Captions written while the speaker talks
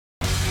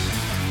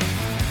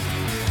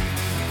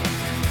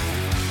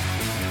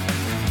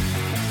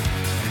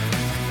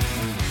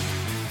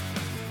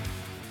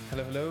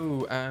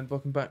Hello, and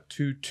welcome back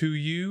to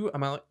You.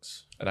 I'm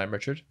Alex. And I'm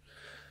Richard.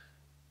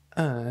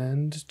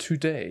 And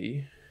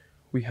today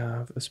we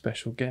have a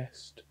special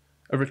guest.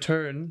 A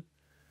return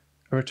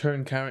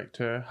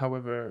character,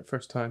 however,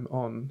 first time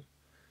on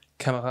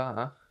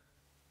camera.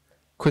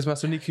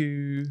 Quizmaster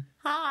Niku.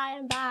 Hi,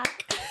 I'm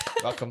back.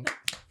 Welcome.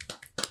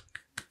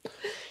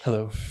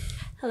 Hello.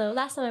 Hello.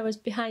 Last time I was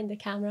behind the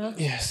camera.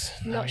 Yes.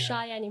 I'm not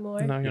shy anymore.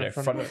 Now You're you're in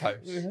front of house.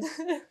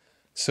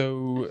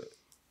 So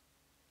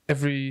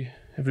every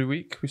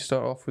week we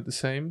start off with the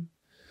same.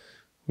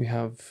 We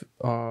have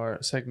our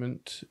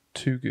segment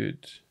Too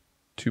Good,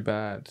 Too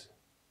Bad.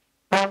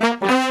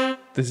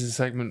 This is a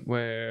segment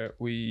where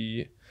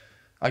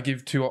I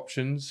give two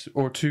options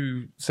or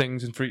two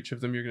things, and for each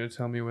of them you're going to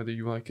tell me whether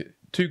you like it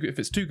too good, if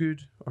it's too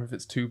good or if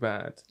it's too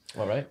bad.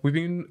 All right. We've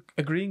been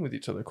agreeing with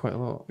each other quite a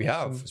lot. We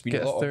have. So It's been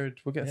get a lot of-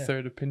 we'll get a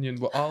third opinion.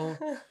 Well,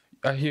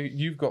 I hear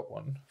you've got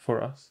one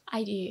for us.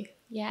 I do.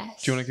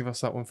 Yes. Do you want to give us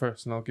that one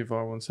first, and I'll give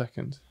our one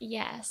second?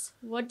 Yes.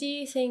 What do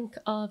you think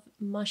of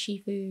mushy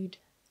food?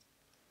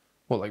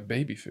 What, like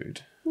baby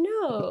food?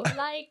 No,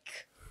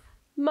 like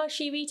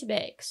mushy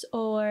Weetabix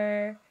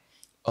or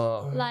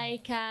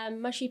like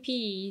mushy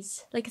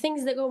peas, like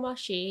things that go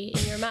mushy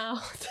in your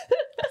mouth.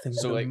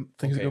 So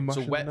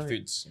wet night.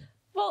 foods.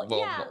 Well, Well,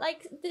 yeah, not-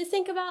 like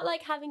think about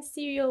like having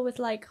cereal with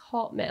like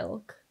hot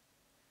milk.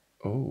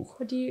 Oh.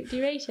 What do you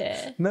rate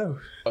it? No.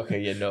 Okay,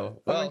 yeah,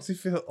 no.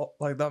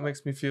 That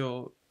makes me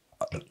feel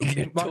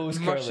Toes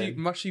curling.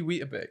 mushy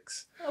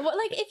Weetabix. What,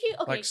 like if you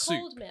Like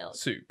cold milk.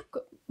 Soup.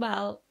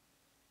 Well,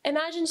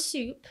 imagine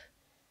soup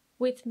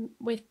with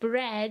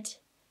bread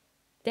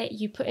that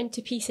you put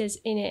into pieces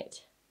in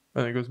it.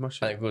 And it goes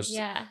mushy. And it goes.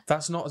 Yeah.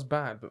 That's not as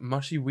bad, but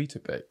mushy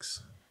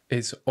Weetabix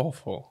is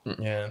awful.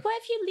 Yeah. What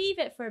if you leave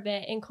it for a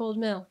bit in cold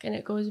milk and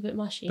it goes a bit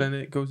mushy? Then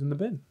it goes in the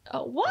bin.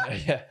 Oh, what?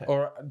 Yeah.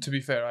 Or to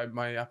be fair,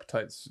 my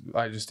appetite's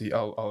I just eat.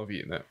 I'll have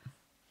eaten it.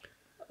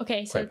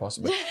 Okay, so Quite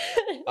possibly.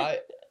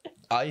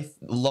 I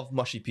love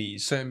mushy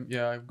peas. Same.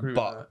 Yeah, I agree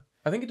But- with that.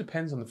 I think it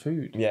depends on the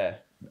food. Yeah.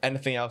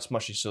 Anything else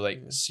mushy. So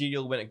like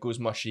cereal when it goes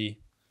mushy,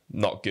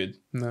 not good.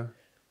 No.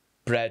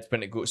 Bread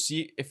when it goes.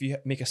 See if you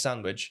make a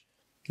sandwich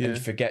and Yeah. you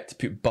forget to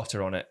put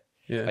butter on it.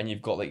 Yeah. And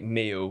you've got like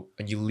mayo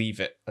and you leave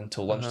it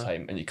until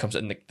lunchtime and it comes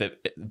in the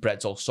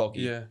bread's all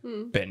soggy. Yeah.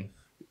 Bin.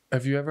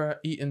 Have you ever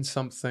eaten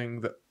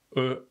something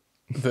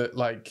that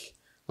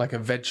like a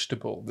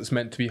vegetable that's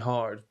meant to be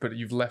hard, but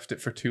you've left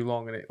it for too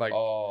long and it like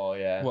Oh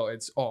yeah. well,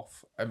 it's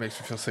off. It makes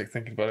me feel sick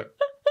thinking about it.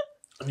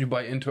 You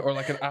bite into it, or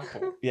like an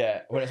apple.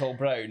 Yeah, when it's all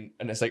brown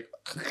and it's like,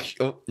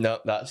 oh no,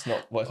 that's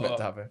not what's meant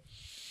to happen.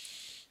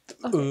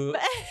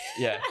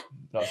 Yeah,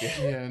 not good.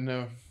 Yeah,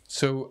 no.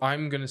 So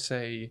I'm gonna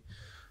say,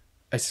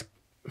 it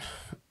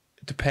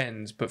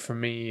depends, but for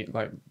me,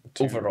 like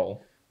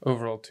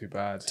Overall, too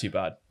bad. too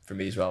bad for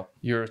me as well.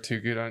 You're too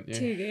good, aren't you?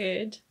 too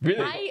good.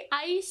 Really?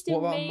 I used to What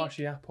about make...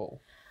 mushy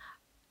apple?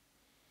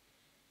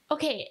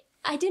 Okay,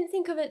 I didn't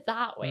think of it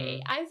that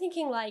way. I'm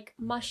thinking like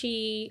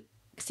mushy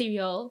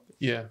cereal,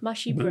 Yeah.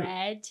 mushy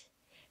bread,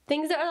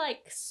 things that are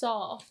like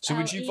soft. So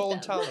would I'll you eat them.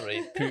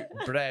 voluntarily put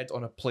bread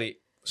on a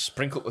plate,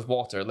 sprinkle it with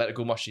water, let it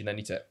go mushy, and then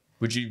eat it?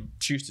 Would you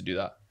choose to do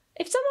that?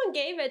 If someone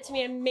gave it to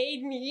me and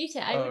made me eat it,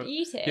 I would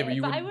eat it. yeah, but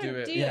you I wouldn't do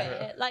wouldn't it. do Yeah.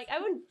 it. Like, I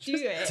wouldn't do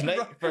it. Tonight,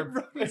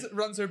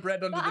 runs her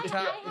bread under But the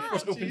I tap have.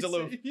 before Opens a she-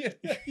 loaf. Yeah.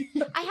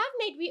 I have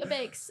made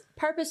Weetabix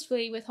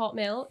purposefully with hot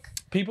milk.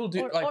 People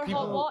do Or like hot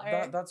people.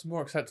 water. That's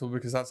more acceptable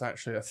because that's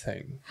actually a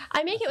thing.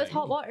 I make it with thing.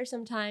 hot water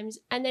sometimes,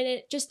 and then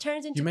it just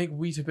turns into... You make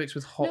Weetabix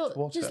with hot no,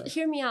 water. just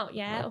hear me out,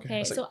 yeah? Okay.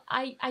 Okay, It's so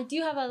I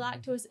do have a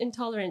lactose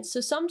intolerance,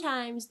 so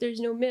sometimes there's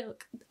no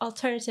milk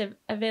alternative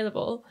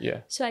available,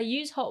 Yeah. so I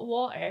use hot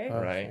water,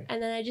 Right.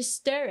 and then I just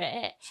stir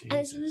it, and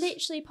it's Jesus.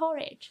 literally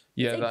porridge.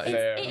 Yeah, It's- that is.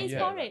 fair. It is yeah,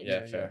 porridge.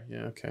 Yeah, fair.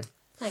 Yeah. Okay.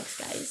 Thanks,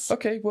 guys.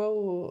 Okay.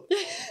 Well.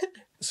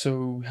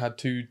 So we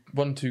had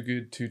one too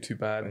good, two too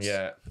bad.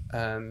 Yeah.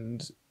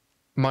 And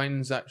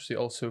mine's actually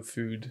also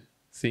food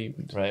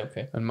themed, Right.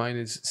 Okay. and mine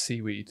is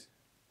seaweed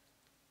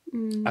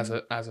as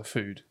a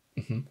food.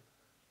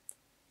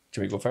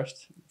 Do we go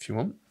first? If you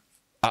want.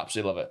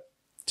 Absolutely love it.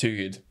 Too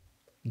good.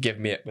 Give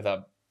me it with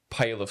a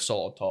pile of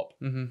salt on top.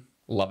 Mm-hmm.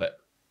 Love it.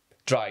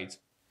 Dried.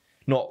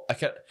 No, I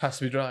can't. Has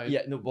to be dry.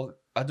 Yeah, no. Well,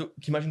 I don't.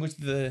 Can you imagine going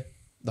to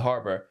the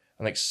harbour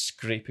and like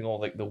scraping all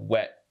like the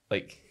wet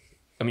like?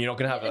 I mean, you're not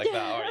gonna have it like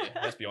that, are you?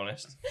 Let's be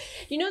honest.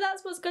 You know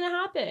that's what's going to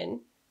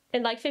happen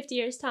in like 50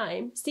 years'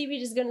 time. Seaweed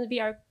is going to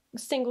be our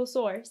single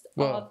source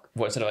Well, of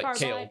What instead of like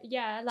kale? carbohydrate.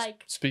 Yeah,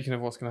 like... Speaking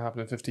of what's going to happen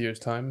in 50 years'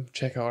 time,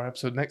 check out our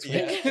episode next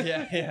week.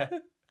 Yeah.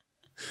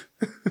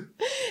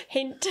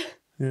 Hint.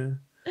 Yeah.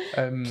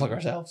 Plug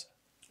ourselves.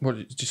 What?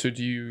 So are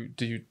you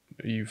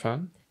a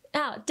fan?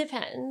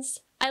 Depends.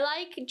 I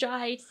like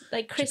dried,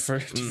 like crisp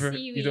seaweed.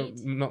 You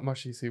don't not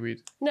mushy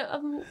seaweed.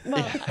 No,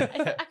 well,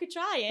 I could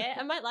try it.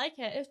 I might like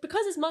it. It's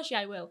because it's mushy,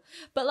 I will.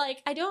 But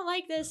like, I don't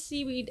like the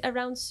seaweed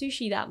around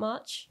sushi that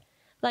much.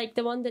 Like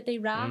the one that they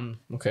wrap.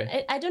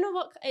 Okay. I don't know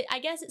what. I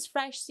guess it's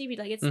fresh seaweed.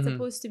 Like it's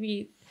supposed to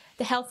be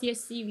the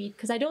healthiest seaweed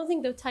because I don't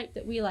think the type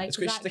that we like It's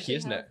is quite sticky, actually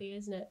isn't it? healthy,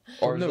 isn't it?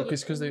 Or No,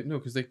 is it-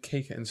 because they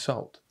cake it in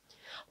salt.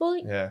 Well,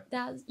 Yeah.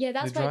 that's They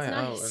why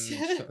dry it's it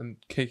nice. out and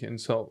cake it in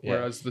salt. Yeah.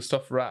 Whereas the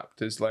stuff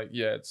wrapped is like,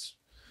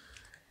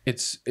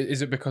 it's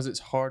is it because it's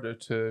harder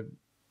to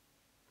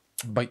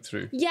bite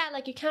through? Yeah,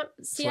 like you can't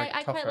see. like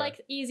I quite tougher.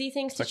 like easy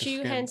things It's to like a chew,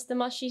 skin. hence the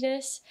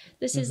mushiness.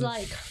 This is Mhm.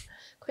 like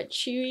quite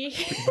chewy.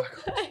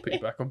 Put you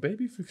back on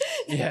baby food.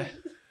 Yeah.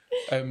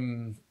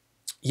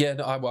 Yeah,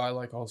 no, I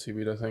like all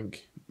seaweed, I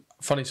think.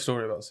 Funny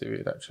story about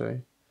seaweed,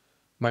 actually.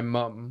 My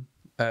mum,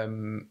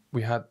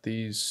 we had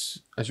these,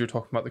 as you were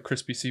talking about, the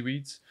crispy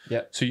seaweeds.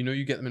 Yeah. So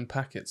you get them in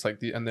packets,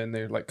 and then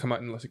they like come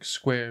out in like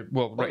square,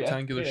 yeah.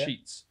 rectangular Yeah.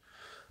 sheets.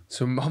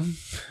 So mum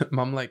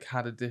like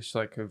had a dish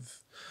like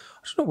of,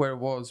 I don't know where it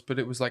was, but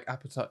it was like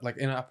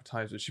in an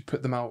appetizer. She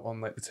put them out on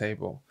like the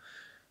table.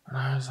 And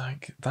I was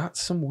like,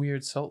 that's some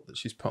weird salt that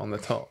she's put on the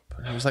top.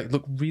 And it was like,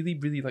 look really,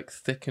 really like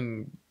thick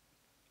and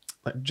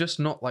like just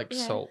not like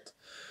Yeah. salt.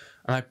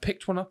 And I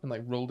picked one up and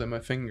like rolled it in my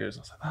fingers.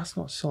 I was like, that's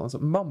not salt. I was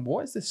like, Mum,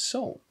 what is this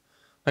salt?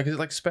 Like, is it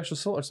like special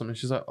salt or something?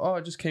 She's like, oh,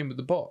 it just came with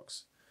the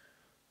box.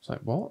 I was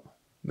like, what?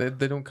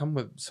 They don't come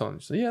with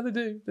salt. She's like, yeah,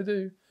 they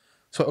do.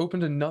 So I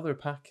opened another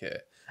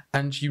packet.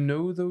 And you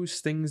know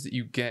those things that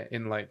you get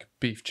in like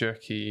beef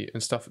jerky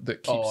and stuff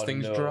that keeps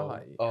things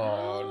dry?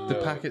 Oh, The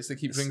no. packets that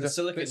keep The things dry.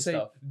 silicone that say,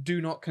 stuff. do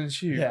not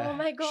consume. Yeah. Oh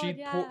my god,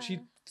 yeah.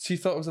 She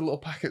thought it was a little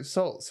packet of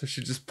salt, so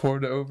she just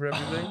poured it over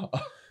everything.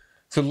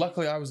 So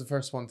luckily I was the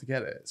first one to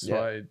get it.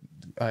 So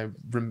I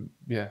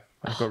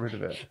got rid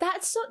of it. That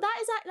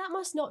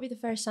must not be the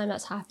first time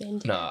that's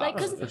happened. No, Like,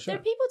 because for sure.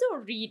 people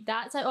don't read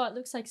that. It's like, oh, it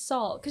looks like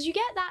salt. Because you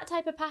get that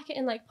type of packet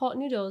in like pot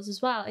noodles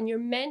as well, and you're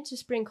meant to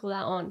sprinkle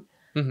that on.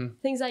 Mm-hmm.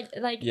 Things like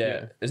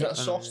Yeah. Isn't that I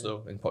know, sauce yeah.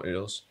 though in pot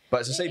noodles?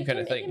 But it's the same kind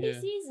of It can thing. be Yeah.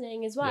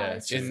 seasoning as well. Yeah.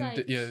 It's just like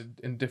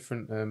In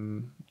different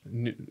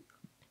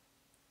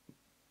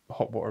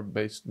hot water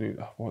based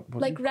noodles. What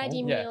like do you call ready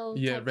them? meal.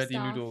 Yeah, type ready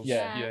stuff. noodles.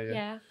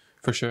 Yeah.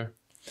 For sure.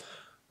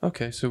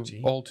 Okay, so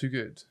Gee. all too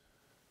good.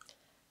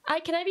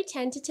 Can I be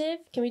tentative?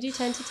 Can we do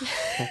tentative?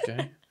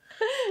 Okay.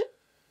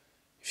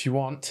 If you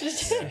want.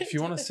 If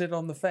you want to sit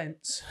on the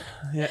fence.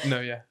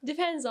 Yeah.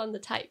 Depends on the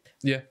type.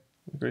 Yeah.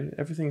 Agree.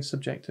 Everything is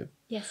subjective.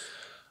 Yes.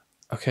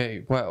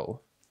 Okay,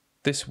 well,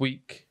 this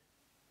week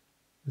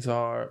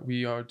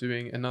we are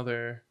doing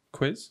another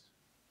quiz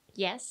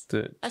Yes.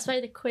 that That's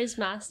why the quiz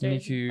master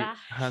is Niku back.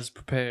 has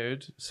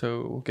prepared.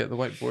 So we'll get the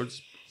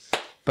whiteboards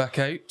back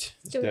out.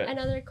 So do it.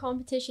 another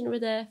competition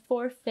with a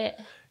forfeit.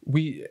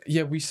 We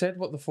said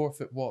what the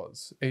forfeit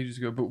was ages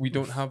ago, but I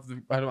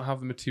don't have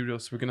the material,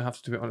 so we're gonna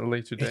have to do it on a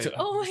later date.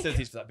 Oh my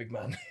Facilities for that big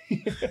man.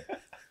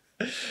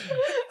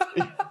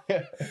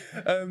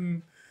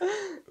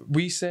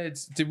 We said,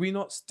 did we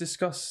not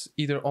discuss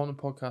either on a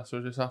podcast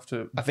or just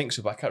after I think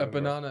so, but I can't a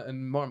remember. banana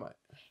and Marmite?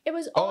 It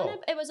was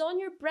on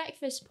your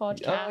breakfast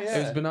podcast. Oh, yeah.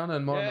 It was banana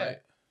and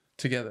Marmite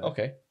together.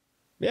 Okay.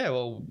 Yeah,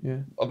 well,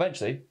 Yeah.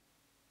 eventually.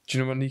 Do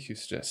you know what Niku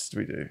suggests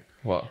we do?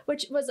 What?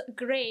 Which was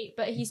great,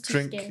 but he's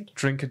too scared.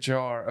 Drink a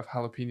jar of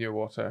jalapeno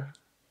water.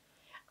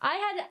 I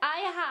had.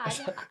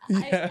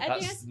 Yeah. I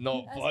think That's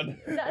not fun.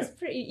 That's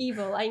pretty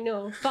evil, I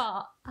know,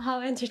 but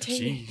how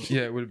entertaining.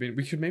 Yeah, it would have been.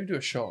 We could maybe do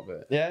a shot of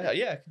it. Yeah,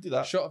 I could do A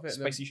that. shot of it.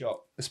 and then Spicy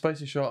shot. A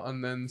spicy shot,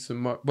 and then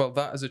some.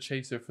 That as a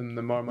chaser from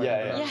the Marmite. Yeah,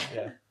 and yeah,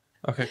 banana.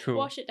 yeah. Okay, cool.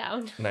 Wash it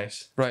down.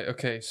 Nice. Right.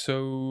 Okay.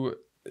 So,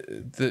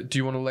 do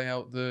you want to lay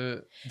out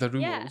the rules?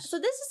 Yeah, so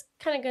this is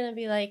kind of going to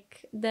be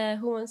like the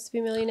Who Wants to Be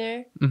a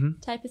Millionaire Mhm.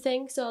 type of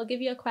thing. So I'll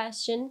give you a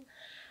question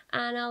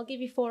and I'll give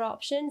you 4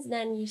 options, and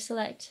then you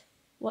select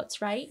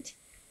what's right,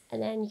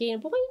 and then you gain a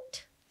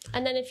point.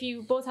 And then if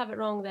you both have it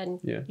wrong, then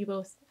Yeah. you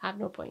both have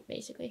no point,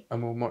 basically.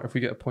 And we'll mark if we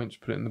get a point, just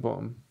put it in the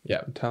bottom.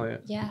 Yeah. And tally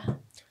it. Yeah.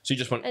 So you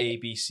just want And- A,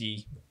 B,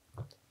 C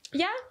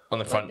Yeah? on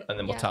the front, Like, and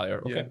then we'll yeah. tally her.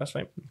 Okay, Yeah. that's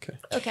fine. Okay.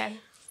 Okay.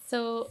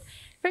 So,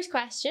 first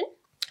question.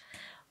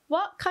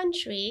 What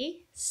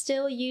country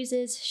still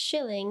uses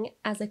shilling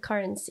as a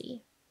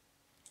currency?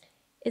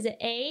 Is it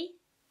A,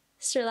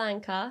 Sri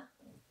Lanka,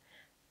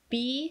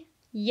 B,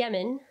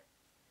 Yemen,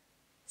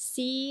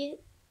 C,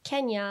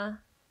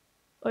 Kenya,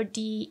 or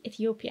D,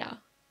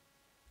 Ethiopia?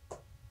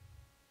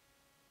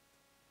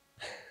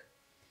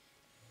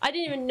 I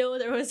didn't even know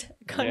there was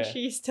a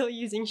country still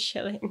using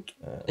shilling.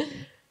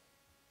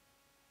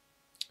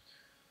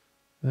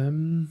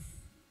 Um,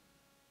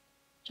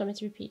 Do you want me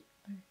to repeat?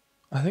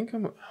 I think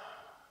I'm.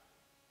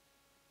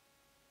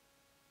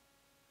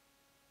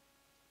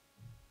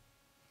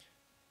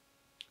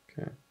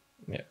 Okay.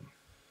 Yeah.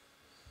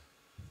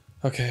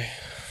 Okay.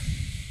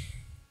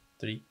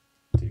 3,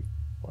 2,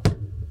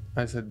 1.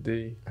 I said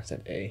D. I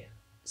said A.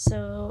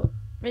 So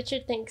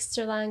Richard thinks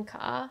Sri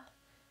Lanka,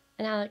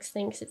 and Alex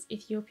thinks it's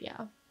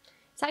Ethiopia.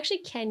 It's actually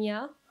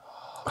Kenya.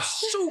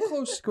 So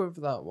close to going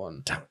for that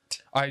one. Damn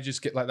it. I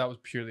just get like that was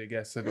purely a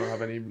guess. I don't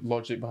have any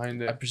logic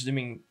behind I'm it.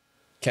 presuming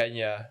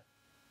Kenya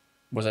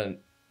was a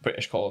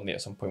British colony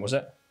at some point, was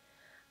it?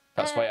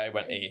 That's why I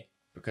went A,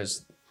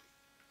 because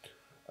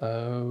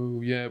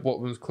Oh yeah, what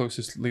was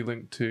closestly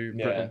linked to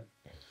Yeah. Britain?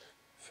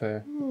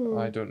 Fair.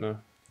 I don't know.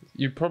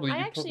 You probably. I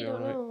you actually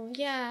probably don't are know.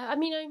 Yeah, I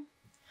mean,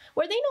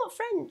 were they not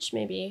French?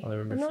 Maybe I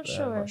remember I'm not I'm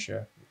sure. not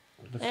sure.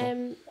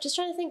 Right. Just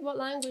trying to think what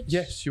language.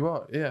 Yes, you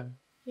are. Yeah.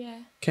 Yeah.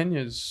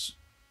 Kenya's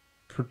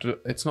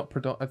it's not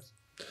predominant.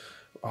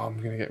 Oh,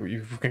 we're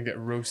gonna get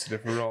roasted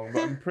if we're wrong,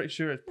 but I'm pretty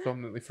sure it's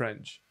predominantly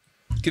French.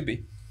 Could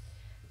be.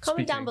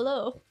 Comment down Speaking.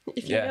 below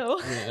if Yeah. you know.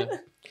 Yeah.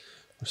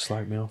 Or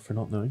slag me off for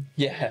not knowing.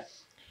 Yeah.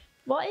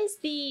 What is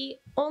the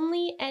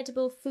only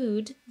edible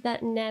food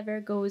that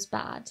never goes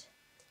bad?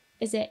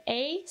 Is it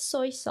A,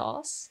 soy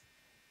sauce,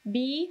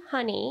 B,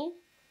 honey,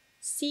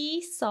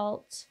 C,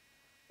 salt,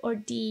 or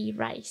D,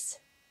 rice?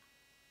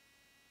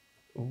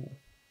 Ooh.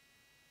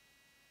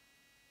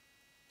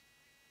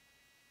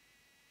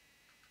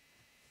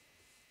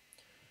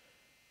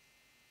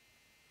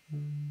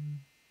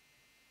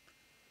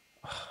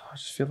 I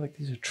just feel like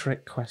these are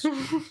trick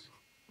questions.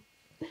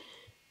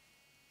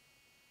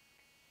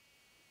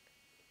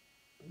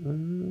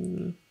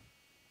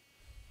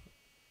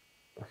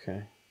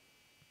 Okay.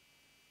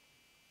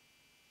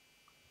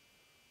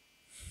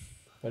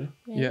 Ready?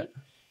 Yeah,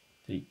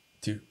 3,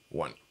 2,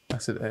 1. I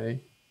said A.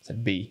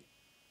 Said B.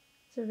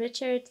 So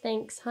Richard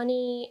thinks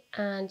honey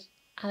and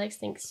Alex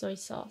thinks soy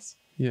sauce.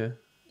 Yeah.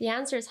 The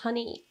answer is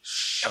honey.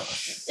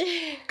 Shush.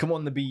 Come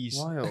on, the bees.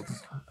 Wild.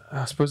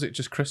 I suppose it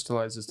just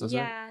crystallizes, does it?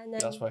 Yeah, and then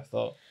That's what I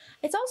thought.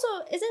 it's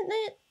also, isn't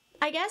it?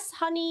 I guess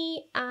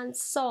honey and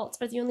salt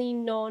are the only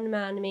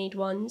non-man-made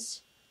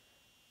ones.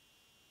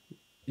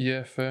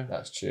 Yeah, fair.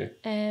 That's true.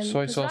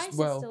 Soy 'cause sauce, rice is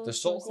well, still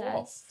does salt go off?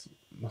 processed.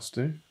 Must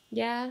do.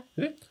 Yeah.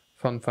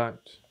 Fun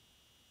fact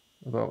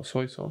about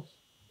soy sauce.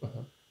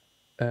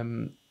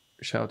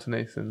 Shout out to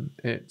Nathan.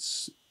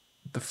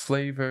 The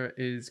flavor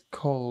is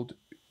called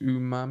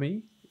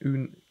umami.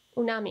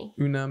 Unami.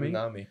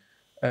 Unami.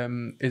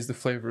 Unami. Is the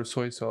flavor of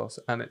soy sauce,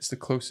 and it's the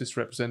closest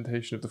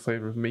representation of the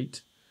flavor of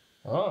meat.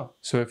 Oh.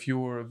 So if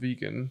you're a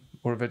vegan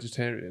or a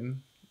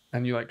vegetarian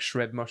and you like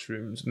shred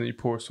mushrooms and then you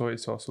pour soy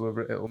sauce all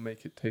over it, it'll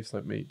make it taste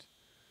like meat.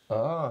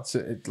 Ah. So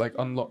it like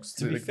unlocks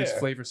To be this fair-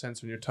 flavor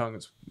sensor in your tongue.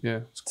 It's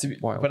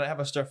wild. When I have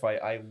a stir fry,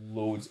 I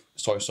load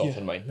soy sauce Yeah,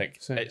 in mine. Like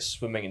same. it's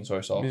swimming in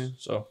soy sauce. Yeah.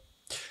 So.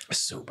 It's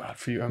so bad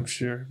for you, I'm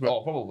sure. But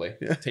Oh, probably.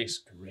 Yeah.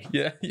 Tastes great.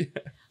 yeah.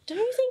 Don't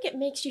you think it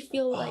makes you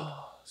feel like...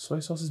 Soy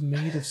sauce is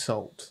made of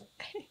salt.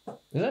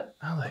 Is it?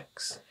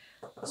 Alex.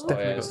 It's Oh,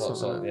 definitely yeah, got it's salt.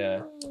 salt, in it.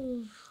 yeah.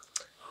 Mm.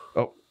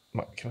 Oh,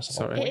 give us a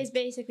Sorry. It is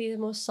basically the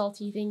most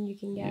salty thing you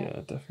can get.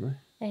 Yeah, definitely.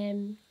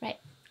 Right.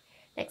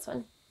 Next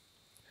one.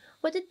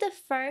 What did the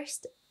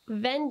first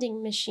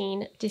vending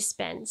machine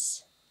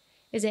dispense?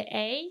 Is it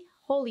A,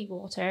 holy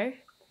water,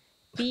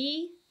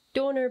 B,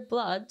 donor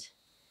blood,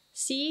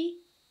 C,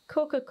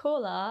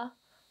 Coca-Cola,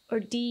 or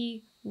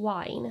D,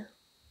 wine?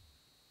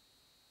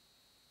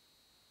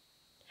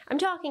 I'm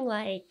talking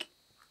like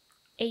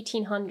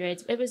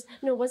 1800s. Was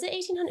it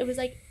 1800?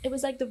 It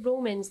was like the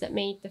Romans that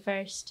made the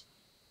first.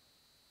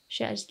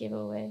 Shit, I just gave it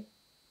away.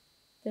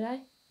 Did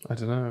I? I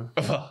don't know.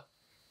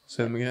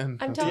 Say them again.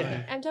 I'm That's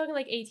talking. I'm talking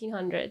like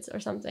 1800s or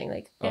something,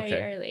 like very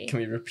Okay. early. Can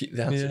we repeat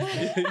the answer?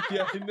 Yeah.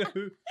 Yeah, I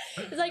know.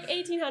 It's like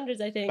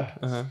 1800s, I think.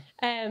 Uh-huh.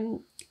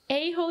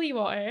 A, holy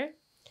water,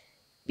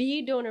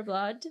 B, donor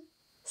blood,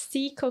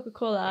 C,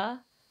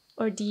 Coca-Cola,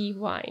 or D,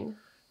 wine.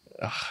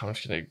 I'm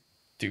just gonna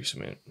do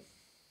something.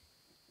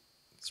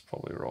 It's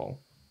probably wrong.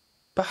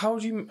 But how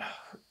do you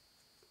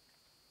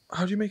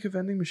make a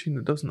vending machine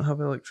that doesn't have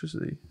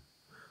electricity?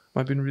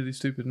 I've been really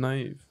stupid and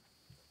naive.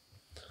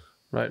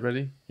 Right,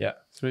 ready? Yeah.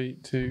 3,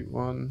 2,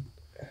 1.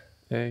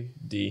 A.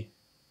 D.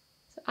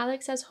 So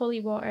Alex says holy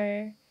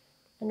water,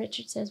 and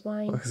Richard says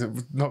wine. Is it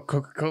not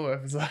Coca-Cola?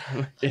 Is that?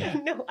 Yeah.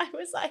 No, I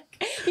was like,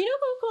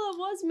 Coca-Cola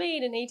was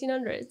made in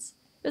 1800s.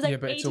 It was like yeah,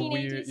 but it's a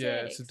weird. 1886 Yeah,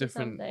 it's a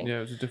different. or something.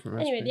 Yeah, it's a different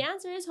recipe. Anyway, the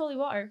answer is holy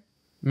water.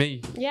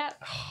 Me. Yeah.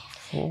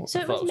 Oh. So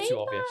I it thought was it was too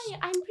made obvious. by,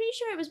 I'm pretty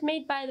sure it was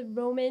made by the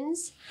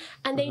Romans,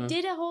 and they Uh-huh.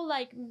 did a whole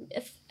like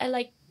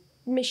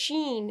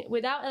machine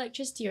without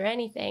electricity or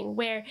anything,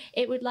 where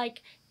it would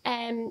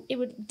it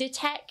would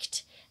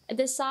detect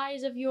the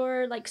size of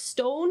your like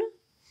stone,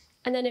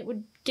 and then it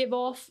would give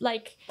off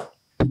like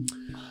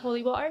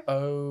holy water.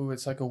 Oh,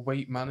 it's like a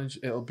weight manage.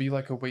 It'll be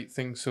like a weight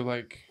thing. So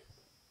like,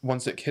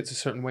 once it hits a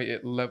certain weight,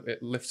 it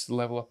lifts the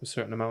level up a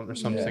certain amount or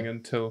something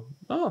until.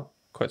 Oh,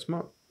 quite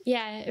smart.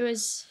 Yeah, it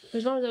was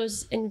one of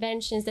those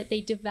inventions that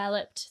they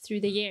developed through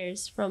the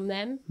years from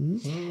them.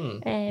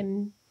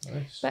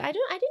 Nice. But I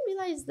didn't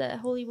realize that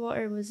holy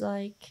water was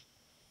like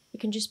it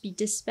can just be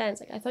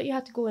dispensed. Like I thought you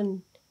had to go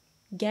and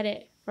get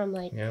it from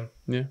like Yeah.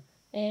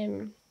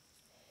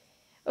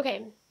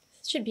 Okay,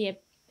 this should be a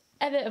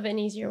bit of an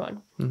easier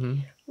one. Mm-hmm.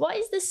 What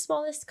is the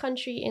smallest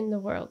country in the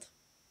world?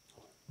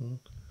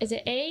 Is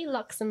it A,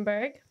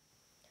 Luxembourg,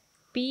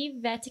 B,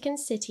 Vatican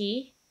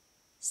City,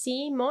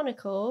 C,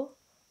 Monaco,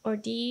 or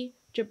D,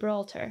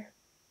 Gibraltar?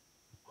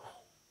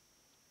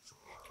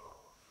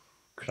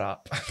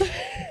 Crap.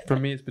 For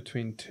me, it's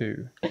between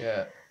two.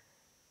 Yeah.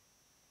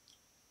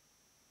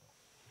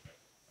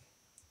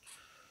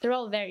 They're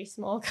all very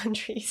small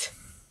countries.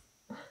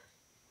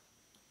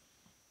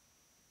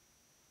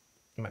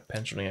 My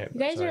pen's running out. You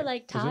guys Sorry. are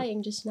like it?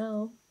 tying just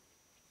now.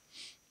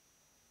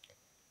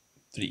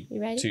 3,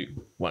 You ready?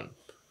 2, 1.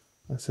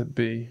 I said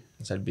B.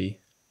 I said B.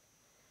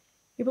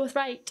 You're both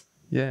right.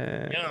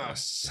 Yeah.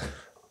 Yes.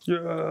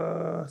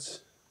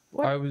 Yes.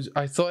 What?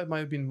 I thought it might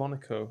have been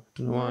Monaco.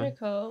 Don't know why.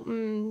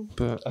 Monaco.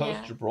 But I thought it Yeah.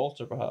 was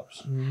Gibraltar,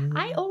 perhaps.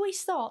 I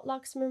always thought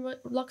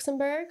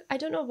Luxembourg. I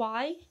don't know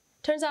why.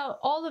 Turns out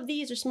all of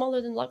these are smaller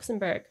than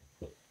Luxembourg.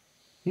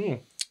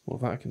 Well,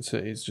 Vatican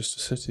City is just a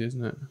city,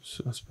 isn't it?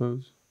 I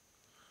suppose.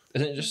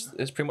 Isn't it just?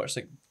 It's pretty much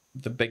like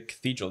the big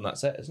cathedral, and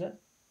that's it, isn't it?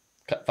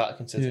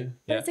 Vatican City. Yeah.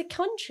 But it's a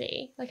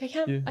country. Like I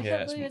can't Yeah.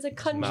 believe it's it's a mad.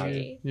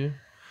 country. Yeah.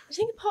 I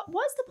think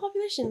what's the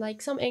population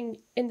like? Something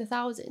in the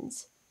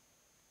thousands.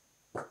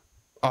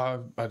 I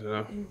don't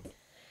know.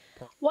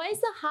 What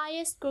is the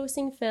highest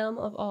grossing film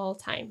of all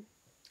time?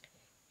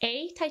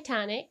 A.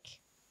 Titanic.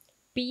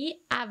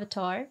 B.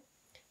 Avatar.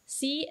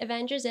 C.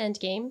 Avengers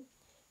Endgame.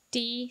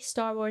 D.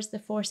 Star Wars The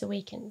Force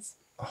Awakens.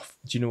 Oh,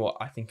 do you know what?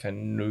 I think I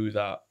knew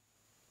that,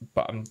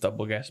 but I'm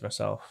double guessing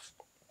myself.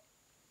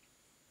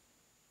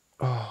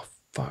 Oh,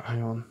 fuck,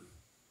 hang on.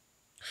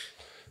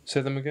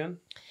 Say them again?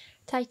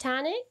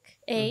 Titanic,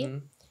 A.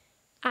 Mhm.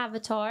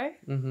 Avatar,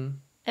 Mm-hmm.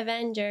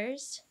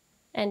 Avengers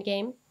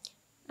Endgame,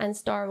 and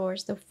Star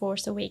Wars The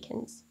Force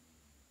Awakens.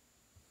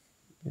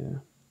 Yeah.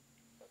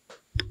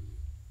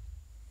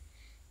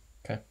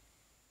 Okay.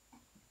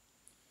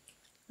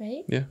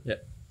 Right? Yeah.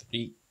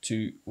 3,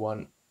 2,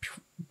 1.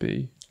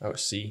 B. Oh,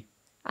 C.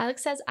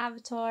 Alex says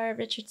Avatar,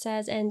 Richard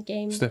says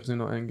Endgame. It's definitely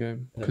not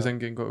Endgame. Because No.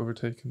 Endgame got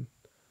overtaken.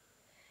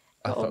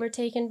 Got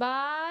overtaken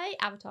by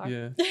Avatar.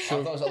 Yeah. I thought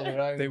it was all the way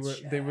around.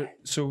 They were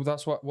so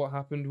that's what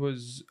happened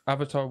was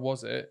Avatar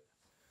was it.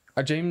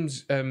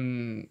 James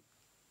oh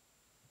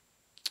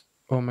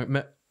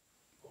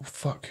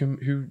fuck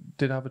who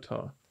did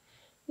Avatar?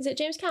 Is it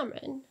James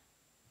Cameron?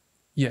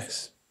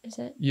 Yes. Is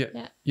it?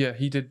 Yeah. Yeah,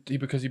 he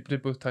because he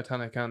did both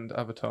Titanic and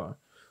Avatar.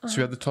 So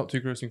he had the top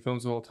 2 grossing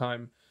films of all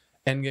time.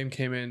 Endgame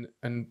came in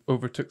and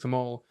overtook them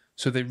all,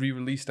 so they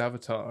re-released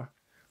Avatar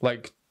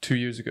like 2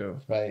 years ago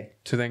Right.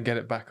 to then get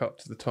it back up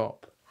to the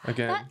top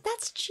again.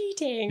 That's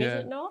cheating, Yeah.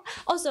 is it not?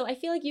 Also, I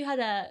feel like you had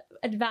a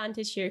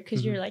advantage here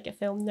because you're like a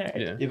film nerd.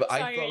 Yeah. Yeah, but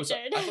Sorry, I thought it was.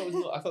 Richard.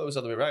 I thought it was the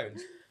other way around.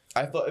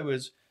 I thought it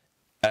was.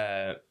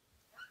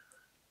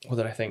 What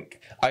did I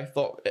think? I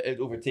thought it had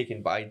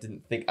overtaken, but I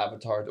didn't think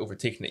Avatar had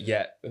overtaken it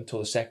yet until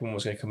the second one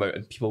was going to come out,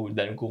 and people would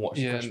then go and watch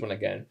the Yeah. first one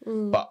again.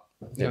 Mm. But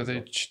No, they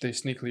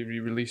sneakily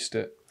re-released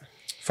it.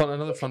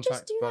 Another You fun could just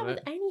fact do that about with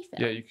it. any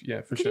film.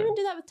 Yeah, for You could sure. even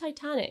do that with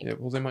Titanic. Yeah,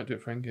 well, they might do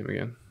it for Endgame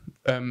again.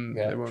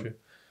 Yeah, They won't.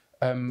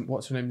 true.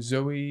 What's her name?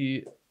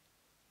 Zoe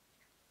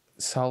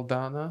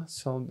Saldana.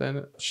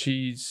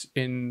 She's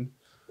in.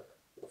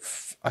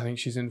 I think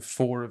she's in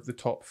 4 of the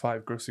top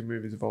 5 grossing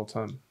movies of all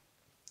time.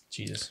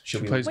 Jesus, She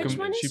she'll be plays. Which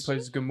one is she she?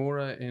 plays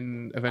Gamora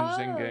in Avengers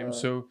Oh. Endgame.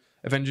 So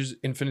Avengers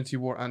Infinity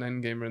War and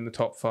Endgame are in the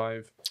top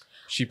 5.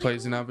 She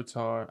plays in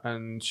Avatar,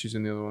 and she's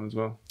in the other one as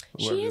well.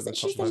 Whatever She is. other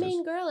She's top the 5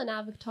 main girl in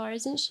Avatar,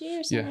 isn't she?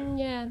 Or something?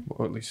 Yeah.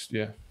 Or at least,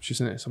 yeah, she's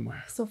in it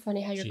somewhere. So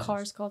funny how your Jesus.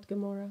 car's called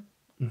Gamora.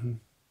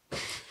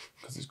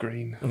 Because it's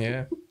green.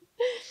 Yeah.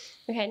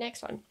 Okay,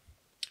 next one.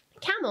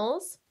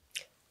 Camels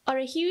are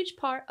a huge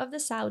part of the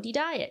Saudi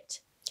diet.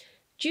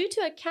 Due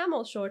to a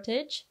camel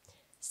shortage,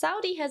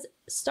 Saudi has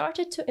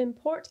started to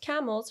import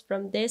camels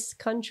from this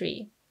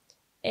country.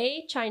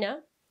 A. China,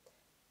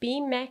 B.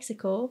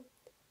 Mexico,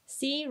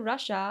 C.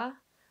 Russia,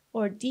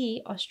 or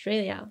D.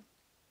 Australia.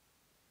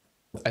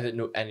 I didn't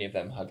know any of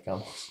them had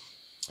camels.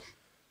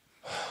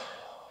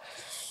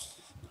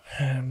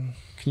 Can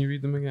you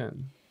read them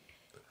again?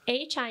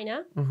 A.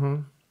 China, Uh-huh.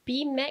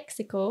 B.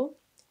 Mexico,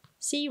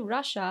 C.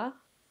 Russia,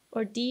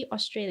 or D.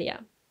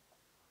 Australia.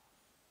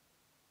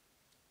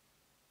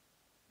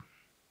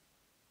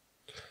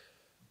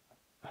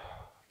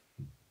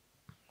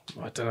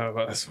 I don't know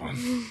about this one.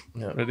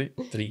 No. Ready?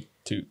 3,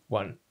 2,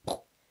 1.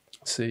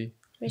 C.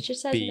 Richard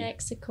says B.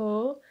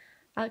 Mexico.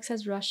 Alex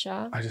says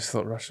Russia. I just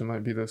thought Russia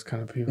might be those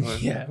kind of people.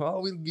 Yeah. Oh,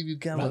 we'll give you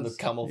Random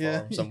camel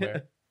farm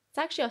somewhere. It's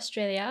actually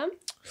Australia.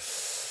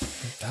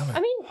 Damn it. I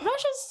mean,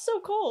 Russia's so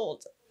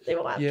cold. They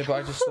won't have Yeah, but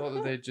I just thought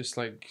that they'd just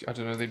like, I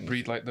don't know, they'd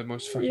breed like the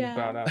most fucking Yeah.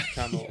 badass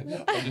camel.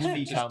 Or just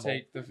be camel.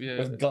 take the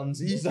With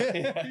guns and stuff.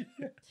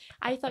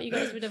 I thaught you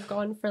guys would have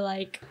gone for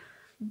like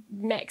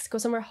Mexico,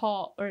 somewhere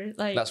hot, or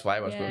like. That's why I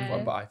was going yeah.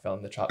 for, but I fell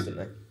in the trap, didn't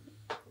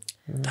I?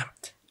 Damn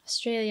it.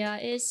 Australia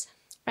is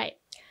right.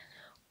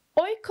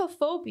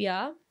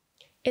 Oikophobia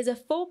is a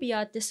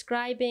phobia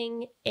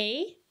describing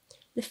A.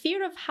 the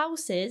fear of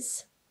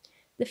houses,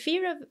 the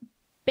fear of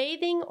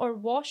bathing or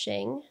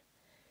washing,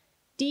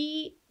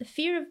 D. the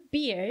fear of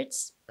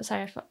beards.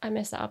 Sorry, I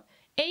messed that up.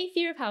 A.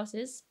 fear of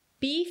houses,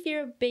 B.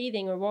 fear of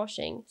bathing or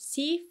washing,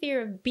 C.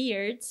 fear of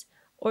beards,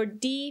 or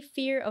D.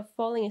 fear of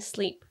falling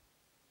asleep.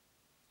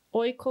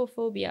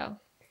 Oikophobia.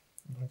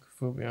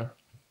 Phobia.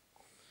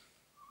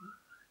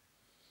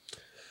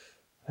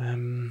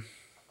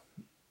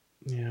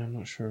 Yeah, I'm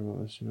not sure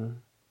about this, you know.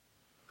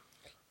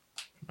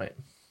 Right.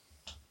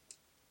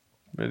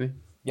 Ready?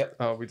 Yep.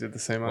 Oh, we did the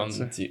same 1,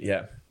 answer. 2,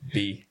 yeah.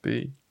 B.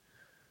 B.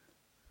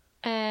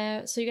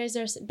 So you guys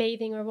are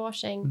bathing or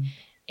washing.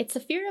 It's the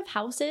fear of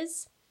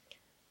houses,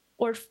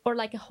 or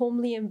like a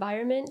homely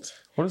environment.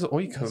 What does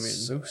oiko mean?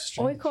 So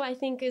strange. Oiko, I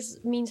think,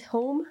 means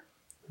home.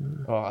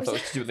 Oh, I thought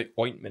it was to do with like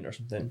ointment or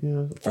something.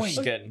 Yeah. For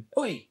skin.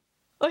 Oi!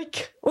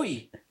 Like,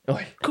 Oi.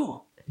 Oi.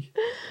 Cool.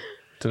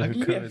 Don't know Have who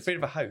you been could. afraid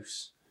of a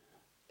house?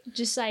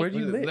 just like Where do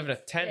you live? Live in a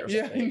tent or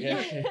Yeah.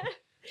 something?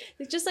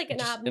 it's just like an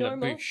Just in a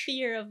abnormal bush.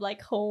 fear of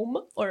like home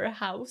or a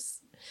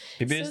house.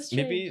 Maybe So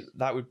maybe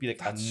that would be like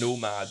That's a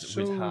nomad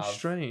so would have,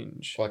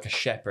 strange. or like a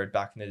shepherd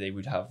back in the day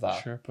would have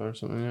that. Sherpa or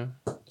something,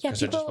 yeah. Yeah, 'Cause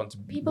they just people want to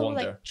people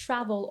wander. like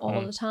travel all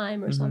Mm. the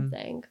time or Mhm.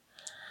 something.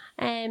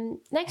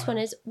 Next one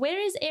is, where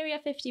is Area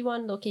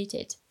 51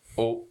 located?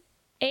 Oh,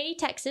 A,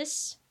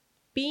 Texas,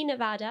 B,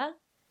 Nevada,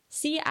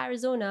 C,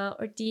 Arizona,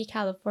 or D,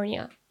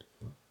 California?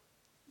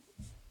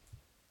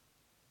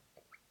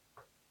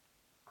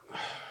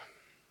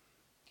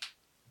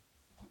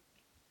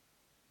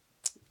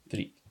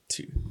 3,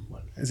 2,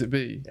 1. Is it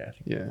B? Yeah, I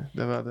think Yeah,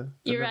 Nevada.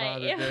 The You're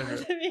right. Nevada Yeah.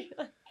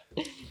 Desert.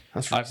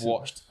 That's I've recent.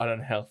 watched an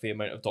unhealthy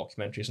amount of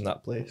documentaries on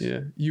that place.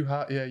 Yeah, you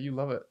yeah, you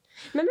love it.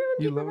 Remember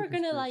when You people love a were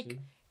gonna like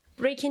conspiracy.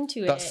 break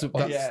into That's it?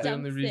 that's yeah. the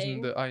only reason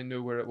Something. that I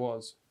know where it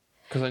was,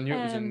 because I knew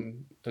it was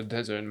in the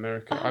desert in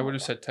America. I would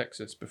have said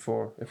Texas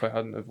before if I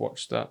hadn't have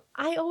watched that.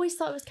 I always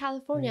thought it was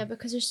California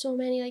because there's so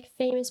many like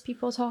famous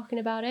people talking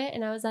about it,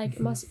 and I was like, it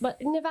must. But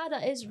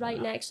Nevada is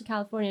right next to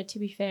California. To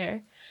be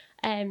fair,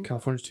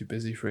 California's too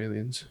busy for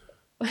aliens.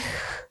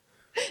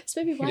 it's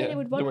maybe why Yeah, they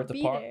would want nowhere to to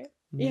be park. there.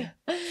 Yeah,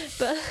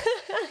 but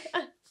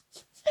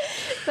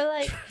but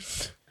like.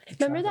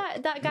 Remember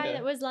that guy Yeah.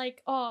 that was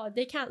like, "Oh,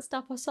 they can't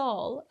stop us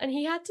all," and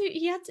he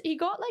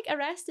got like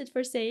arrested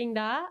for saying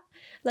that.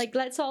 Like,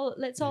 let's all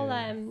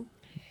Yeah.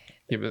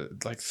 Yeah,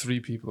 but like 3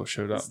 people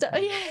showed up.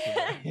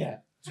 yeah. Yeah.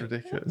 It's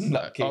ridiculous. In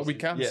that Like, oh, we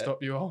case, can't yeah.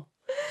 stop you all.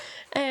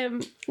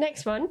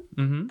 Next one.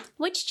 Mm-hmm.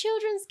 Which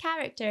children's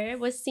character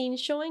was seen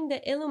showing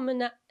the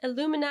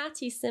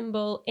Illuminati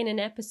symbol in an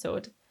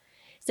episode?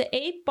 Is it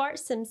A, Bart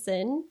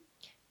Simpson,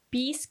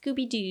 B,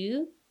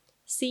 Scooby-Doo,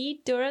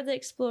 C, Dora the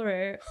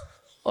Explorer,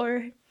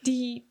 or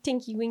D,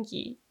 Tinky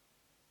Winky?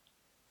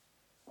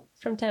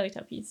 From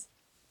Teletubbies.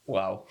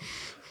 Wow.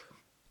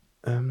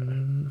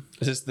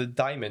 Is this the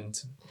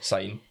diamond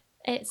sign?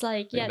 It's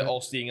like, Like yeah, the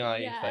all-seeing eye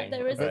yeah. thing.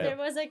 There was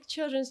Okay. a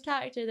children's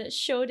character that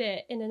showed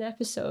it in an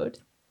episode.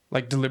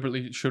 Like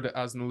deliberately showed it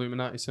as an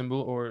Illuminati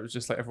symbol, or it was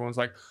just like everyone's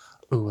like,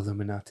 "Oh,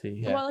 Illuminati."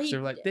 Yeah. Well, So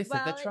they're like, "This is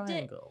the it did-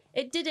 triangle."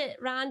 It did it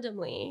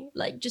randomly,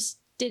 like just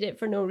did it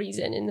for no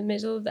reason in the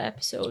middle of the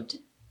episode.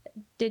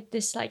 Did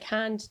this like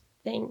hand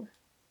thing.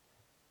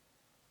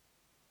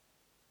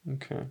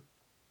 Okay.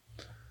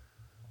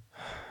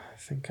 I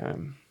think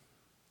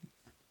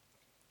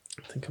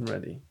I'm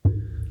ready.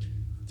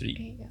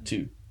 3, you go.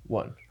 2,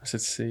 1. I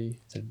said C.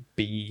 It's a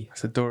B. I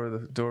said Dora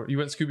the Dora. You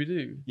went Scooby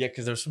Doo. Yeah,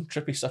 because there's some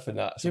trippy stuff in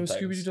that Yeah, but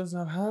sometimes. Scooby Doo doesn't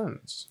have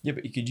hands. Yeah,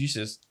 but you could use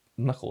his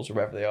knuckles or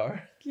wherever they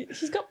are.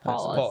 He's got That's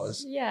paws.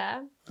 paws.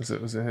 Yeah. Was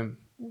it him?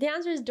 The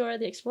answer is Dora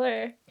the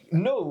Explorer.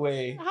 No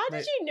way. How did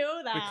Mate, you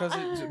know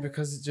that?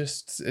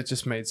 Because it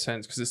just made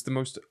sense because it's the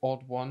most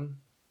odd one.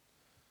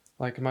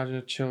 Like imagine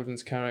a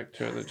children's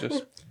character that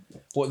just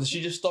What, does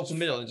she just stop in the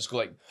middle and just go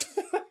like,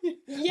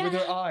 yeah. with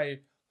her eye.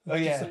 oh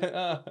yeah. Just like,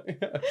 ah, yeah.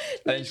 And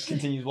then just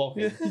continues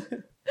walking.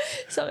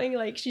 Something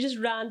like she just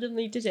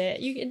randomly did it.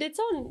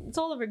 It's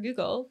all over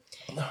Google.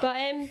 But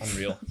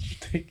Unreal.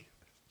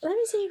 let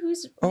me see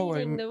who's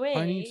leading the way.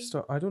 I need to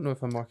start. I don't know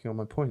if I'm marking all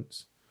my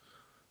points.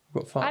 I've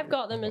got 5. I've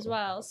got them as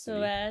well, so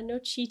no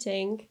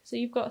cheating. So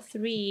you've got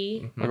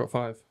 3. I got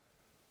 5.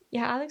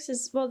 Yeah, Alex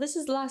is. Well, this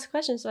is the last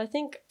question, so I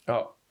think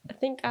Oh,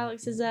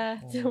 Alex is the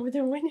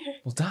winner.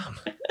 well, damn.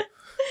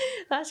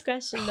 Last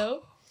question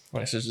though.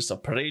 Well, this is just a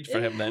parade for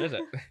him then,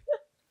 isn't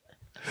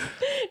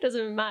it?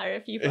 Doesn't matter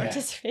if you Yeah.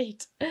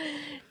 participate.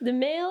 The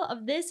male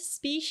of this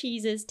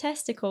species'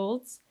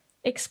 testicles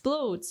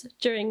explodes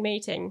during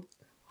mating.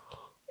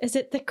 Is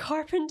it the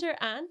carpenter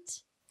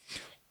ant,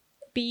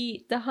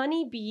 B, the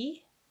honey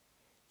bee,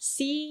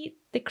 C,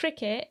 the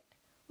cricket,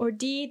 or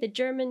D, the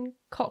German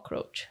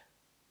cockroach?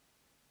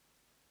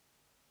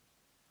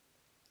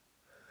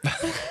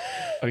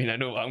 I mean, I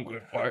know what I'm going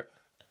for.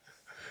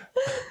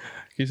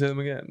 Can you say them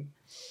again?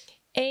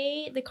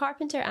 A, the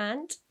carpenter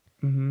ant,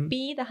 Mm-hmm.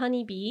 B, the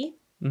honey bee,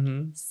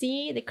 Mm-hmm.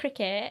 C, the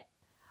cricket,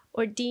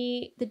 or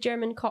D, the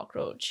German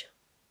cockroach?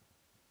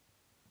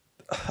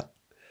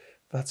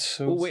 That's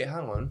so. Oh, wait,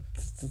 hang on.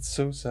 That's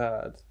so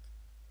sad.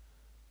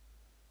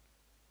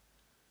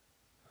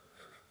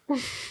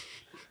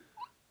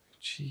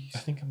 Jeez. I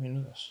think I may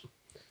know this.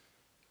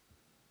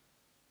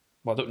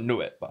 Well, I don't know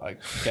it, but I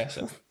guess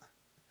it.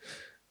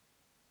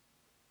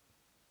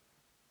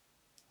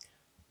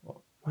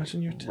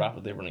 Imagine your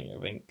Rapidly running out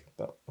of ink,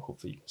 but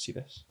hopefully you can see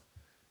this.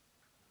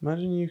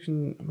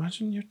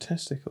 imagine your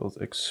testicles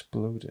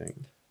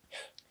exploding.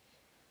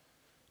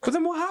 But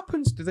then what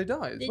happens? Do they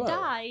die as They well?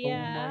 die,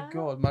 yeah. Oh my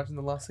god! Imagine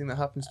the last thing that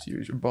happens to you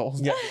is your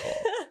balls. Yeah.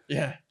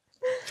 Yeah.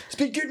 It's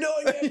been good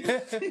knowing you.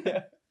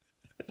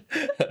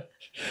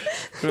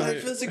 Thanks Right.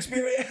 for this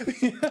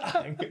experience.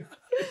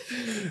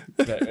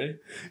 Right, ready?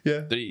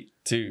 Yeah. 3,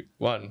 2,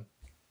 1.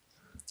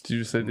 Did you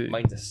just say D?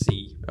 Mine's a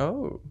C.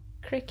 Oh.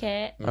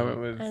 cricket, I went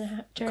with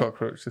and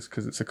cockroach just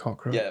because it's a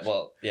cockroach. Yeah,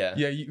 well, yeah.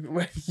 Yeah,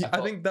 I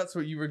thought- think that's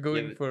what you were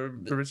going Yeah, for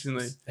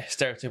originally.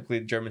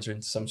 Stereotypically, Germans are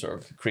into some sort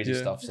of crazy Yeah.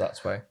 stuff, so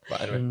that's why.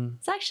 But anyway. Mm.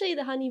 It's actually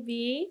the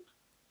honeybee.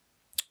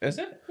 Is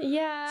it?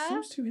 Yeah.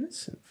 Seems too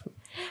innocent.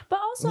 But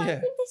also, I Yeah.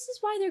 think this is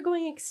why they're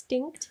going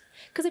extinct.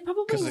 Because they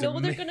probably know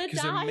they're going to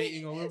Because they're die.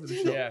 mating all over the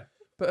shop. Yeah.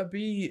 But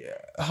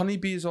a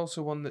honeybee is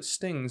also one that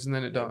stings and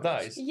then it dies.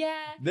 Nice. Yeah.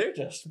 They're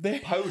just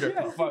powder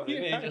puff.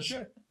 They just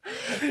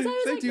Because I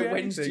was They like, do the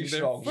wind's too anything,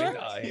 strong. They they're-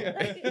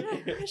 die.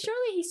 like,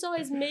 surely he saw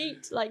his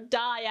mate like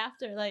die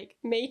after like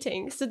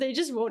mating, so they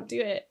just won't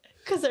do it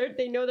because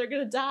they know they're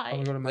gonna Oh die.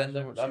 my god, imagine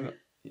Then watching I'm-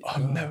 that.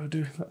 I'm never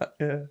doing that.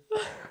 Yeah.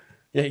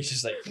 Yeah, he's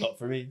just like, not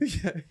for me.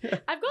 yeah.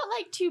 I've got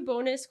like 2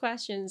 bonus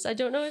questions. I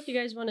don't know if you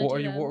guys want to What do are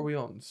you? them. What are we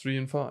on? 3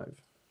 and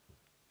 5.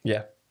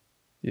 Yeah.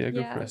 Yeah, go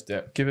Yeah. for it. Let's do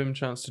it. Give him a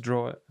chance to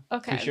draw it.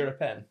 Okay. Can you share a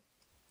pen?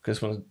 Because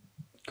this one's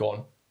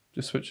gone.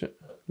 Just switch it.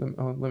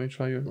 Let me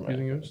try you Right.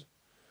 using yours.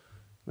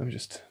 Let me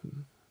just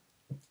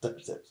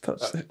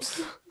touch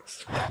lips.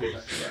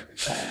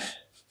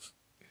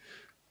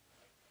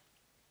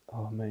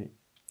 Oh mate,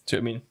 Do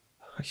you know what I mean?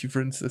 you've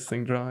rinsed this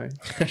thing dry.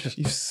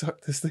 You've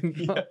sucked this thing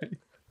dry.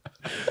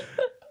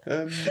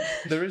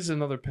 There is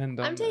another pen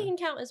down I'm taking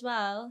count as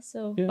well.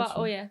 So, Yeah, but that's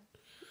oh fine. yeah.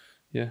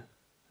 there. Yeah,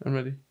 I'm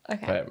ready.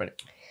 Okay. Right, ready.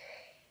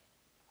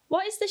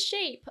 What is the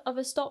shape of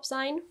a stop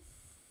sign?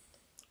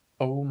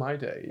 Oh my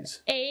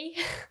days. A,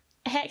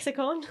 a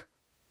hexagon.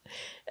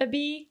 A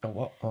B. Oh,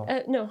 what?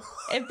 Oh. No.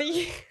 A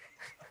B.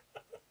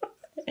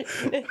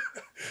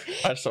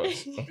 I saw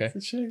it. Okay. It's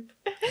a shape.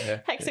 Yeah.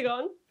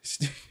 Hexagon.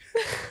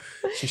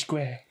 It's a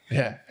square.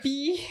 Yeah.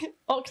 B,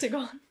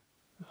 octagon.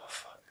 Oh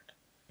fuck.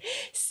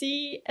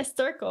 C, a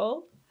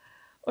circle.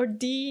 Or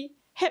D,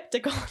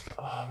 heptagon.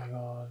 Oh my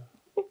god.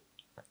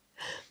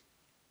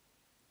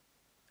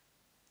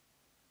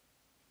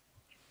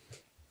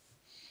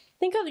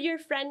 Think of your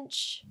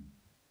French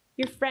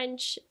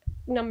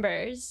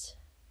numbers.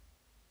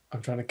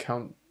 I'm trying to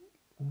count.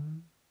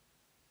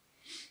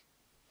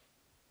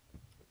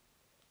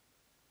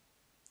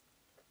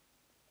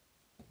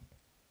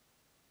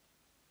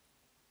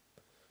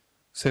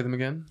 Say them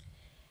again.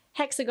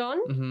 Hexagon,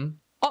 Mm-hmm.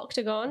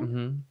 octagon,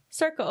 Mm-hmm.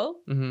 circle,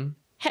 Mm-hmm.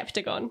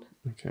 heptagon.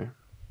 Okay.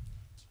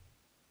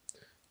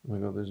 Oh my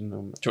god, there's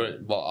no. Do you want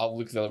to, well, I'll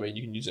look the other way and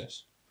you can use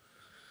this.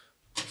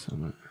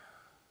 Summit.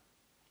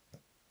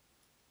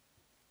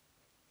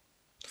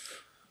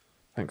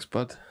 Thanks,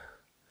 bud.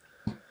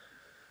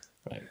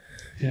 Right.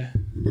 Yeah.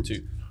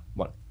 2,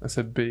 1. I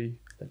said B.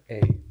 Then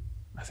A.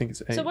 I think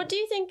it's A. So what do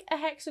you think a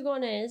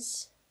hexagon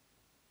is?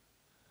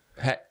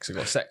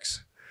 Hexagon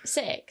 6.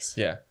 6.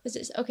 Yeah. Is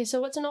it okay? So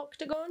what's an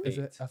octagon? Is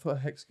it? I thought a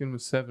hexagon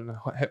was 7. A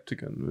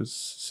heptagon was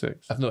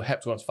 6. No,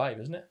 heptagon's 5,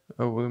 isn't it?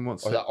 Oh well, then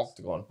what's Or is that six?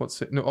 octagon?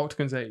 What's it? No,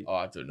 octagon's 8. Oh,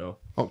 I don't know.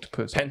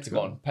 Octopus.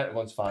 Pentagon.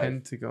 Pentagon's 5.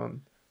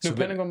 Pentagon. So No, when-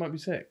 pentagon might be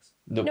 6.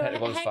 No, No,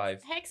 Pentagon's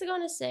 5.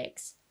 Hexagon is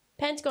 6.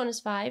 Pentagon is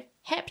 5.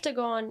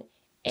 Heptagon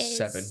is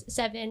 7.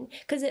 7.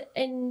 Because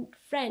in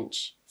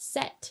French,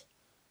 set.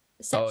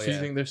 Oh, So you yeah.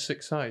 think there's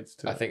 6 sides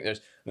to I it? think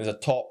there's a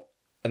top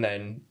and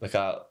then like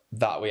a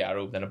that way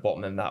arrow, then a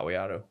bottom and that way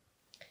arrow.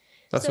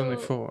 That's So- only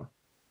 4.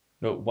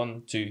 No,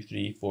 1, 2,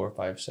 3, 4,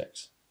 5,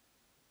 6.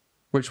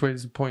 Which way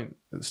is the point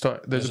at the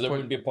start? There's so a there point.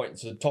 wouldn't be a point.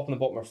 So the top and the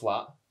bottom are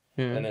flat,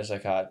 Yeah. and there's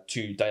like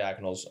 2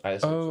 diagonals. Either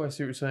side. Oh, I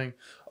see what you're saying.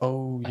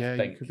 Oh, I yeah, you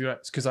think. could be right.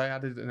 Because I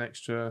added an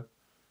extra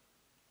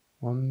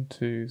 1,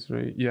 2,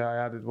 3. Yeah, I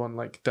added one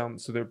like down,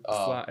 so they're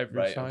Oh, flat every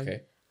right, side.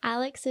 Okay.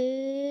 Alex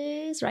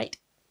is right.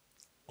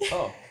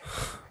 Oh.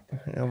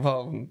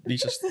 Well,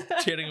 he's just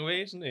tearing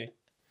away, isn't he?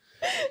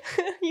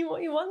 you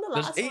won the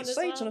There's last 8 one as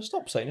sides well. on a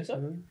stop sign, is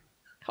there?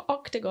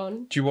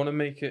 Octagon. Do you want to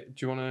make it?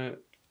 Do you want to?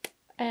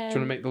 Do you want to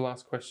make the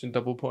last question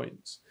double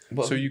points?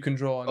 Well, So you can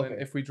draw, and then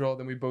okay. if we draw,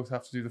 then we both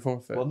have to do the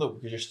forfeit. well, no,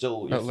 because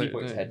you're Not 3 late,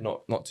 points no. ahead,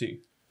 not 2.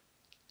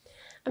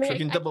 I mean, So you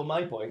can I, double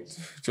my points.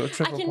 So I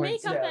triple can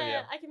points. make up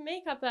Yeah, I can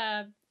make up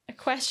a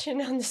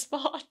question on the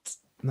spot.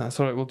 No, that's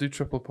all right. We'll do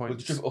triple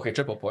points.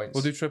 Triple points.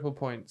 We'll do triple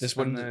points. this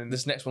and one. then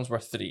This next one's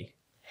worth 3.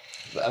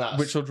 And that's,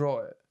 which will draw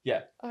it.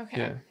 yeah. Okay.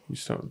 Yeah, you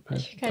start with pen.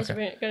 You guys are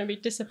going to be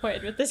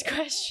disappointed with this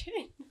question.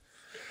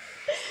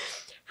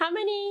 How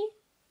many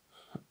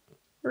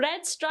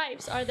red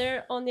stripes are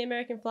there on the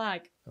American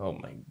flag? Oh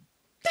my.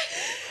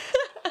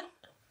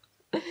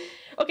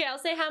 Okay, I'll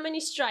say how many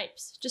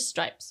stripes, just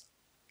stripes,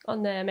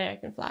 on the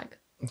American flag.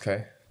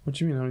 Okay. What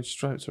do you mean? How many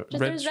stripes are Just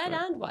there's red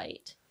and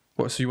white.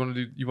 What? So you want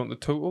to do? You want the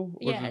total?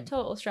 Or Yeah, the-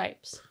 total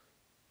stripes.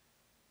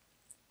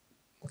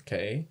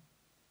 Okay.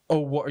 Oh,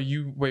 what are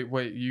you?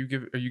 Wait. You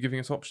give? Are you giving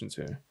us options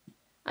here?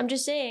 I'm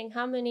just saying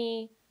how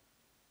many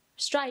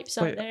stripes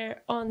are Wait.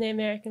 there on the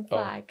American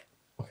flag.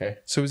 Okay.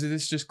 So is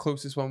this just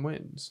closest one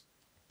wins?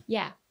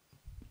 Yeah,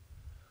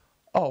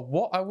 Oh,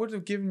 what? I would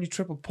have given you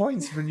triple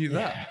points if I knew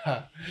that.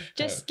 Yeah.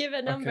 just give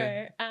a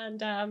number and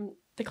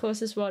the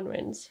closest one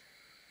wins.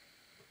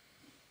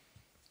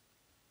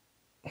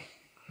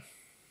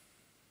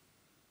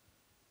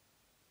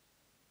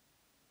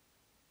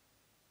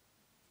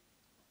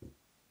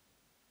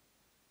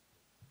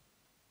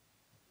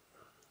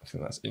 I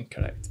think that's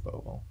incorrect, but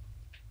oh well.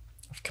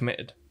 I've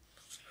committed.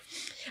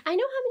 I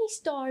know how many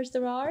stars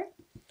there are,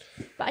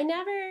 but I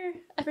never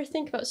ever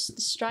think about the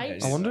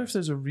stripes. Yeah, I wonder if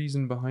there's a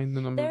reason behind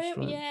the number of There,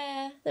 stripes.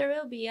 yeah, there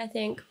will be, I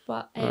think.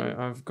 But Alright,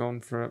 I've gone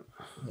for it.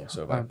 Yeah,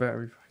 so I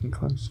better be fucking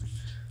close.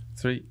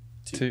 3,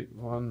 2,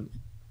 1.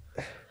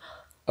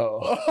 Oh.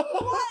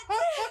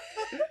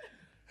 I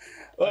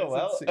Oh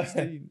well. said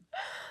 16.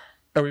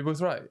 Are we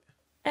both right?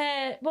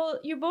 well,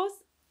 you're both.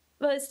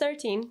 Well, it's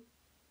 13.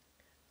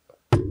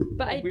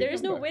 But A weird there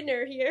is no number.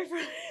 winner here.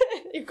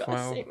 You've got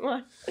Wow. the same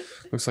one.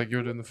 Looks like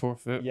you're doing the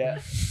forfeit. Yeah,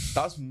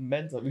 that's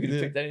mental. We could have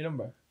Yeah. picked any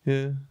number.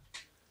 Yeah.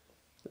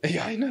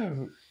 Yeah, I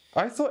know.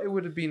 I thought it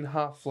would have been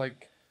half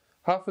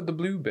of the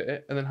blue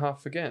bit and then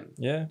half again.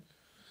 Yeah.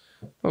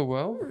 Oh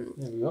well.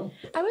 There we go.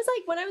 I was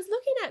like, when I was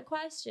looking at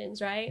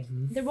questions, right?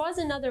 There was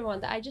another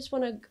one that I just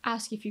want to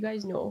ask if you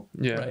guys know.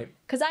 Yeah. Right.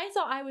 Because I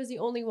thought I was the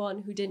only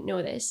one who didn't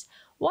know this.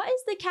 What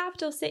is the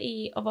capital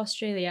city of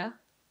Australia?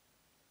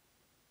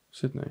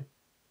 Sydney.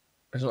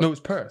 It's No,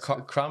 it's Perth.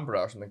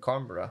 Canberra or something.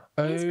 Canberra.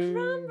 It's Oh,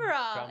 Canberra.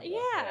 Canberra, Yeah.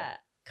 yeah.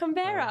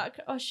 Canberra.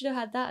 Oh, I should have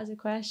had that as a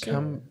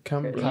question.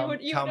 Canberra.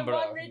 You would have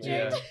won,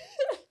 Richard.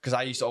 Because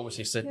I used to always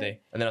say Sydney,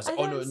 and then I was like,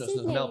 I oh thought no, it was no, it's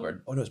Sydney.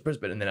 Melbourne. Oh no, it's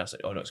Brisbane, and then I was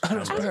like, oh no, it's Oh,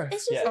 no, it's Canberra. Perth.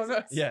 It's just, Yeah. Oh,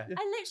 no. Yeah.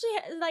 I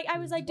literally, I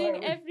was like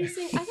doing every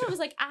single, I thought it was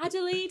like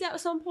Adelaide at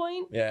some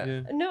point. Yeah.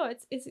 Yeah. No,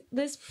 it's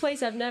this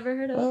place I've never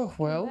heard of. Oh,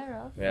 well.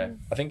 Canberra. Yeah.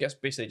 I think it's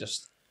basically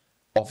just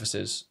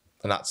offices,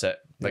 and that's it.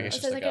 Like Yeah. it's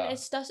So just it's like, like an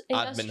a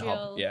admin industrial.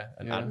 hub. Yeah,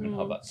 an Yeah. admin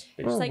hub. That's It's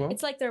basically. Oh, like well.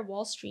 it's like their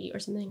Wall Street or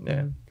something.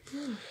 Yeah.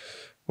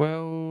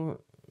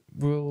 Well,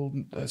 we'll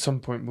at some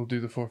point we'll do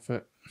the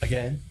forfeit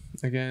Again.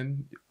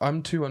 again.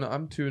 I'm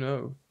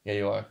 2-0. Yeah,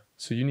 you are.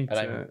 So you need And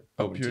to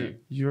I'm up 0-2.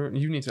 you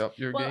need to up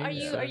your Well, game.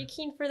 are so- you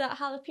keen for that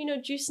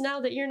jalapeno juice now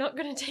that you're not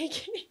going to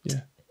take it?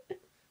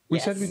 We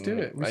Yes. said we'd do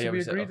it. We Oh, said yeah, we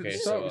we said- agreed at okay, the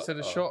start. so, We said a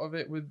oh. shot of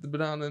it with the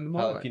banana and the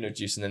marmite. Jalapeno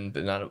juice and then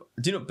banana.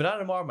 Do you know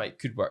banana marmite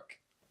could work?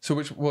 So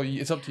which? Well,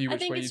 it's up to you I which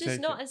think way it's you just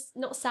take not it. as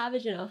not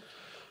savage enough.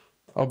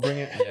 I'll bring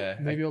it. Yeah.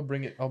 Maybe I'll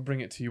bring it. I'll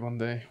bring it to you one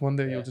day. One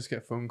day Yeah. you'll just get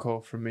a phone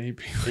call from me.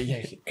 being like,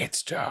 Yeah.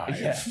 It's time.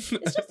 Yeah. It's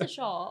just a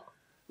shot.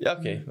 Yeah.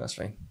 Okay, that's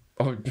fine.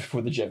 Oh,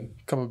 before the gym.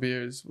 Couple of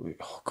beers.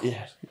 Oh god.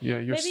 Yeah. Yeah,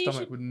 your Maybe you stomach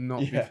should- would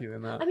not Yeah. be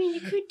feeling that. I mean,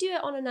 you could do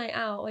it on a night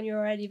out when you're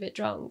already a bit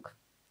drunk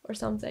or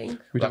something.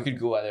 We That don't. could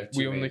go either.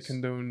 We two only ways.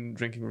 condone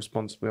drinking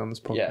responsibly on this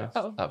podcast. Yeah.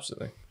 Oh.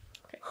 Absolutely.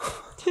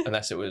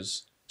 Unless it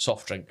was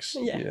soft drinks.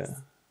 Yes. Yeah.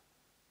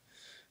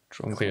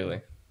 Drunk.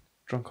 Clearly.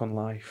 Drunk on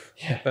life.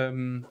 Yeah.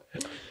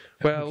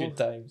 Well, Good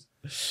times.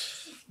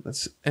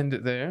 let's end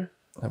it there.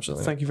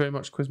 Absolutely. Thank you very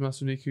much,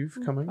 Quizmaster Niku, for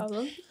coming.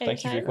 Problem.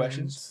 Thank you for your Anytime.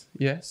 questions.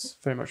 Yes,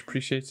 very much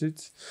appreciated.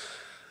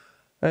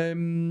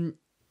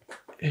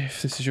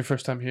 If this is your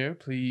first time here,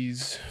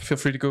 please feel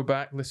free to go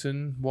back,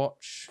 listen,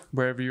 watch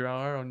wherever you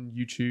are on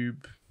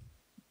YouTube,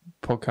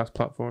 podcast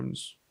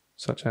platforms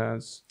such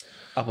as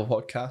Apple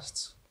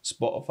Podcasts,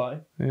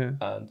 Spotify, yeah,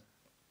 and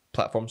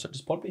platforms such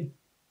as Podbean.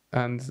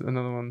 and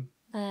another one.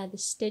 The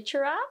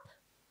Stitcher app.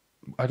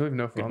 I don't even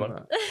know if we're Good on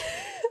one. that.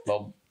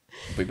 Well,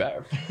 we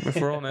better. If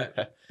we're on it,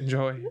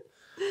 enjoy.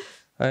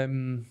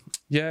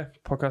 Yeah,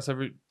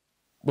 podcast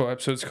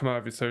episodes come out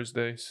every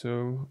Thursday,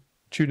 so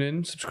tune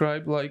in,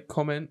 subscribe, like,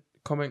 comment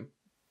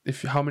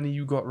if how many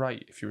you got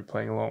right if you were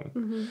playing along,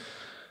 Mm-hmm.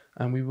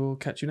 and we will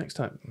catch you next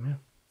time.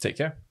 Take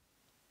care.